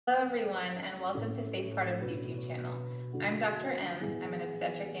Hello everyone, and welcome to Safe Partum's YouTube channel. I'm Dr. M. I'm an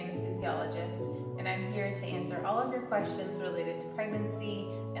obstetric anesthesiologist, and I'm here to answer all of your questions related to pregnancy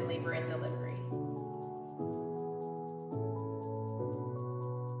and labor and delivery.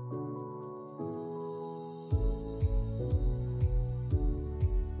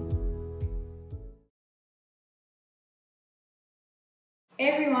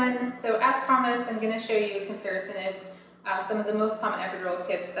 Hey everyone, so as promised, I'm going to show you a comparison of some of the most common epidural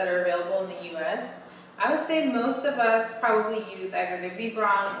kits that are available in the US. I would say most of us probably use either the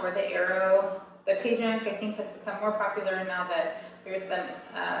BBraun or the Aero. The Pajunk I think has become more popular now that there's some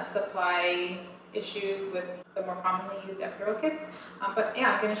supply issues with the more commonly used epidural kits. But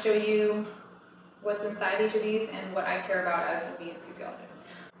yeah, I'm going to show you what's inside each of these and what I care about as an anesthesiologist.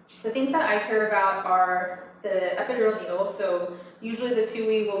 The things that I care about are the epidural needle. So usually the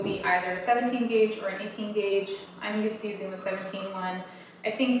Tuohy will be either 17 gauge or an 18 gauge. I'm used to using the 17 one.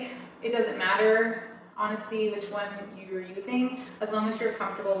 I think it doesn't matter, honestly, which one you're using, as long as you're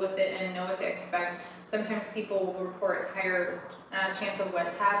comfortable with it and know what to expect. Sometimes people will report higher chance of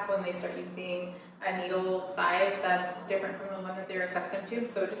wet tap when they start using a needle size that's different from the one that they're accustomed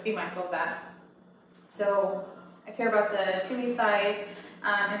to, so just be mindful of that. So I care about the Tuohy size,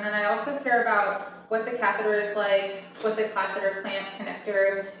 and then I also care about what the catheter is like, what the catheter clamp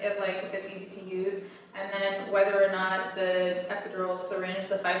connector is like, if it's easy to use, and then whether or not the epidural syringe,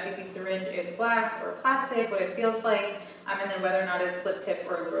 the 5cc syringe, is glass or plastic, what it feels like, and then whether or not it's slip tip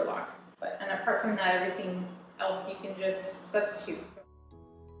or lure lock. And apart from that, everything else you can just substitute.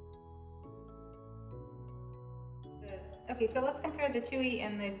 Okay, so let's compare the Tuohy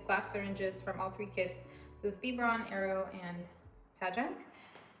and the glass syringes from all three kits. This is BBraun, Aero, and Pajunk.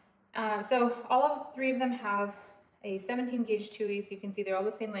 So all of three of them have a 17 gauge Tuohy, so you can see they're all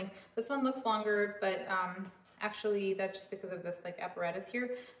the same length. This one looks longer, but actually that's just because of this like apparatus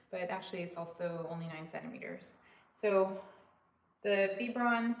here, but actually it's also only 9 centimeters. So the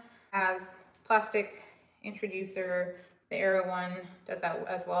BBraun has plastic introducer, the Aero one does that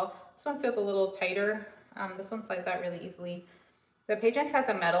as well. This one feels a little tighter. This one slides out really easily. The Pajunk has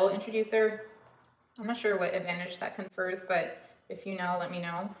a metal introducer. I'm not sure what advantage that confers, but if you know, let me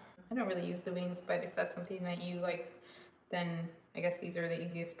know. I don't really use the wings, but if that's something that you like, then I guess these are the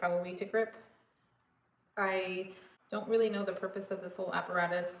easiest probably to grip. I don't really know the purpose of this whole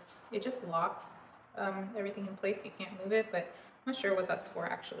apparatus. It just locks everything in place. You can't move it, but I'm not sure what that's for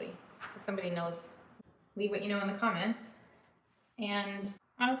actually. If somebody knows, leave what you know in the comments. And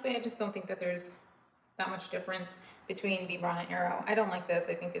honestly, I just don't think that there's that much difference between BBraun and Aero. I don't like this.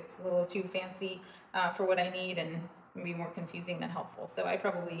 I think it's a little too fancy for what I need and maybe more confusing than helpful. So I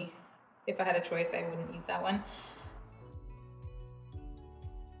probably, if I had a choice, I wouldn't use that one.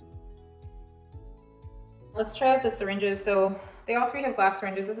 Let's try out the syringes. So they all three have glass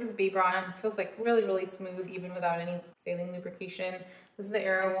syringes. This is BBraun. It feels like really, really smooth even without any saline lubrication. This is the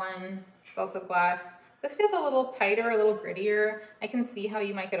Aero one. It's also glass. This feels a little tighter, a little grittier. I can see how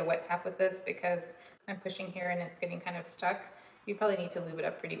you might get a wet tap with this because I'm pushing here and it's getting kind of stuck. You probably need to lube it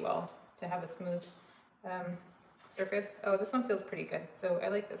up pretty well to have a smooth surface. Oh, this one feels pretty good. So I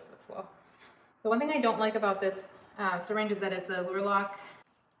like this as well. The one thing I don't like about this syringe is that it's a lure lock.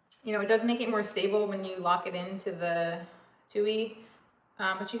 You know, it does make it more stable when you lock it into the Tuohy,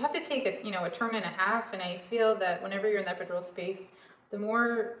 but you have to take a turn and a half. And I feel that whenever you're in the epidural space, the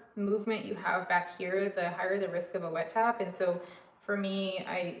more movement you have back here, the higher the risk of a wet tap. And so for me,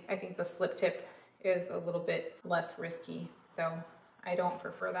 I think the slip tip is a little bit less risky. So I don't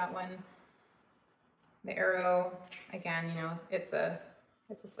prefer that one. The Aero, again, you know, it's a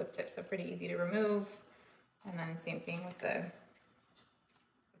slip tip, so pretty easy to remove. And then same thing with the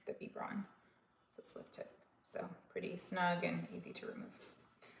BBraun. It's a slip tip, so pretty snug and easy to remove.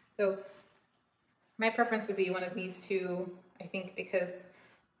 So my preference would be one of these two, I think, because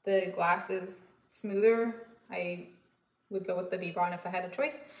the glass is smoother. I would go with the BBraun if I had a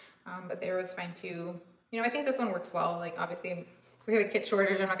choice, but the Aero is fine too. You know, I think this one works well. Like obviously, if we have a kit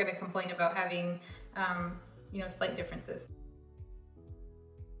shortage, I'm not going to complain about having you know, slight differences.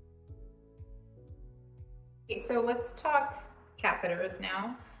 Okay, so let's talk catheters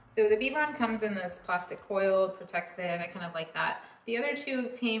now. So the BBraun comes in this plastic coil, protects it. I kind of like that. The other two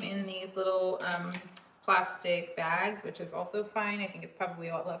came in these little plastic bags, which is also fine. I think it's probably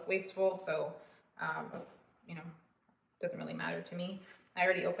a lot less wasteful, so it's, you know, doesn't really matter to me. I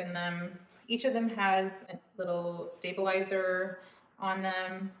already opened them. Each of them has a little stabilizer on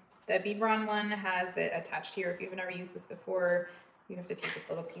them. The BBraun one has it attached here. If you've never used this before, you have to take this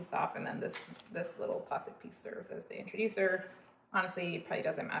little piece off, and then this little plastic piece serves as the introducer. Honestly, it probably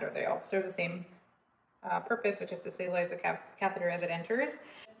doesn't matter. They all serve the same purpose, which is to stabilize the catheter as it enters.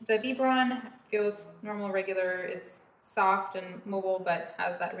 The BBraun feels normal, regular. It's soft and mobile, but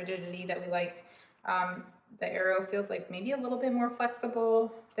has that rigidity that we like. The Arrow feels like maybe a little bit more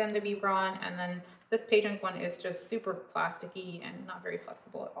flexible than the BBraun, and then this Pajunk one is just super plasticky and not very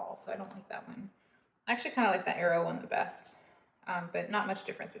flexible at all, so I don't like that one. I actually kind of like the Arrow one the best, but not much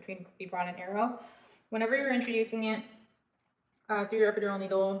difference between BBraun and Arrow. Whenever you're introducing it through your epidural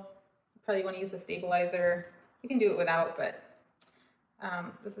needle, you probably want to use a stabilizer. You can do it without, but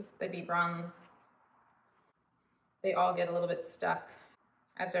this is the BBraun. They all get a little bit stuck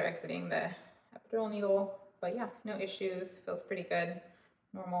as they're exiting the epidural needle, but yeah, no issues, feels pretty good,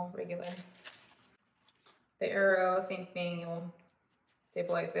 normal, regular. The Arrow, same thing, you'll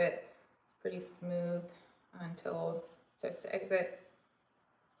stabilize it pretty smooth until it starts to exit.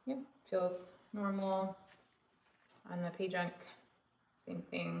 Yep, feels normal. On the Pajunk, same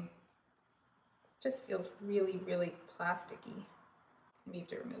thing. Just feels really, really plasticky. Maybe you have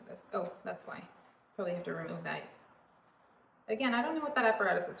to remove this. Oh, that's why. Probably have to remove that. Again, I don't know what that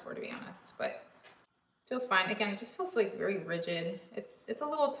apparatus is for, to be honest, but feels fine. Again, it just feels like very rigid. It's a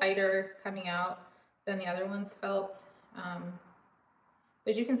little tighter coming out than the other ones felt.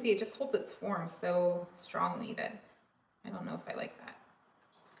 But you can see it just holds its form so strongly that I don't know if I like that.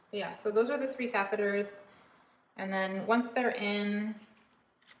 But yeah, so those are the 3 catheters. And then once they're in,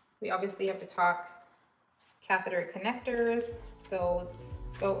 we obviously have to talk catheter connectors. So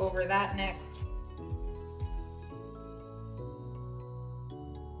let's go over that next.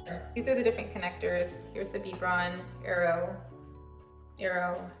 These are the different connectors. Here's the BBraun, Arrow,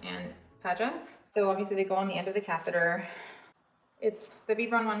 and Pajunk. So obviously they go on the end of the catheter. The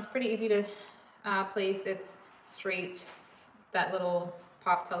BBraun one's pretty easy to place. It's straight. That little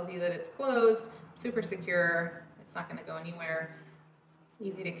pop tells you that it's closed, super secure. It's not gonna go anywhere.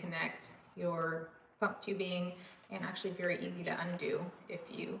 Easy to connect your pump tubing, and actually very easy to undo if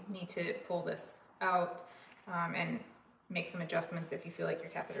you need to pull this out and make some adjustments if you feel like your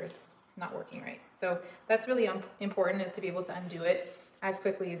catheter is not working right. So that's really important, is to be able to undo it as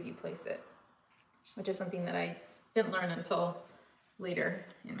quickly as you place it, which is something that I didn't learn until later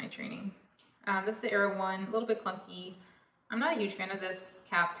in my training. This is the Arrow one, a little bit clunky. I'm not a huge fan of this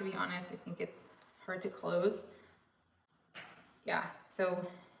cap, to be honest. I think it's hard to close. Yeah, so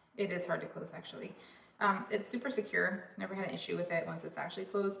it is hard to close actually. It's super secure, never had an issue with it once it's actually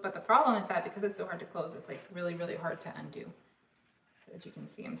closed, but the problem is that because it's so hard to close, it's like really, really hard to undo. So as you can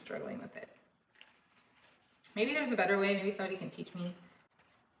see, I'm struggling with it. Maybe there's a better way, maybe somebody can teach me.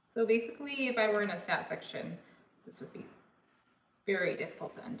 So basically, if I were in a stat section, this would be very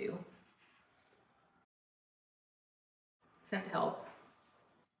difficult to undo. Send help.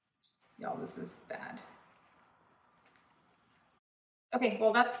 Y'all, this is bad. Okay,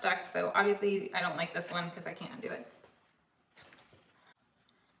 well that's stuck, so obviously I don't like this one because I can't undo it.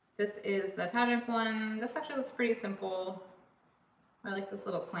 This is the Pajunk one. This actually looks pretty simple. I like this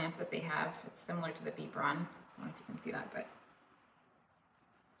little clamp that they have. It's similar to the BBraun. I don't know if you can see that, but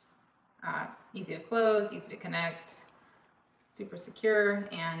easy to close, easy to connect, super secure,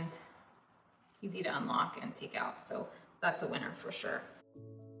 and easy to unlock and take out. So that's a winner for sure.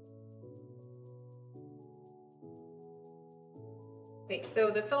 Okay,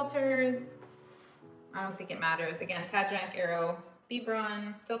 so the filters, I don't think it matters. Again, Pajunk, Arrow,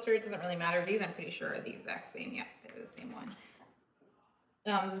 BBraun. Filter doesn't really matter. These I'm pretty sure are the exact same. Yeah, they're the same one.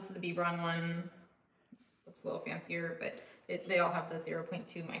 This is the BBraun one. Looks a little fancier, but they all have the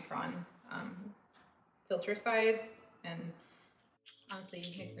 0.2 micron filter size, and honestly,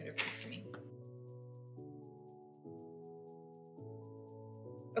 it makes no difference to me.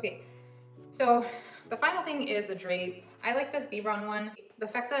 Okay, so the final thing is the Drape. I like this BBraun one. The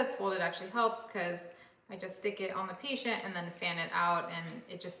fact that it's folded actually helps because I just stick it on the patient and then fan it out, and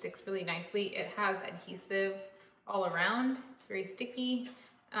it just sticks really nicely. It has adhesive all around. It's very sticky,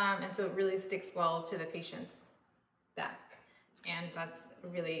 and so it really sticks well to the patient's back. And that's a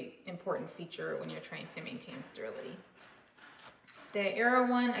really important feature when you're trying to maintain sterility. The Arrow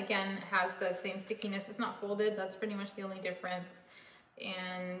one, again, has the same stickiness. It's not folded. That's pretty much the only difference.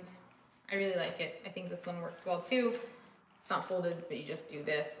 And I really like it. I think this one works well too. It's not folded, but you just do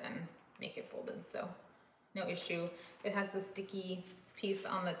this and make it folded. So no issue. It has the sticky piece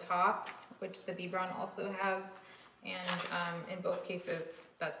on the top, which the BBraun also has. And in both cases,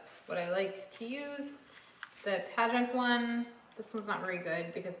 that's what I like to use. The Pajunk one, this one's not very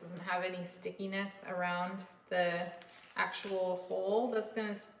good because it doesn't have any stickiness around the actual hole that's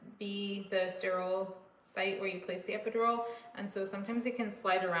going to be the sterile site where you place the epidural, and so sometimes it can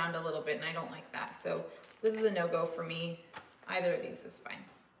slide around a little bit, and I don't like that. So this is a no-go for me. Either of these is fine.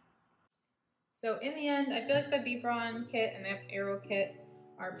 So in the end, I feel like the BBraun kit and the Arrow kit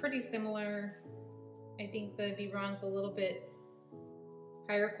are pretty similar. I think the BBraun's a little bit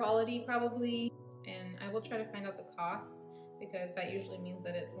higher quality probably, and I will try to find out the cost, because that usually means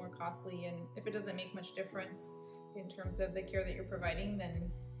that it's more costly, and if it doesn't make much difference in terms of the care that you're providing,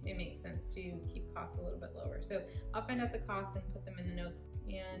 then it makes sense to keep costs a little bit lower. So I'll find out the cost and put them in the notes,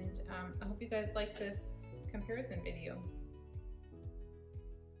 and I hope you guys like this comparison video.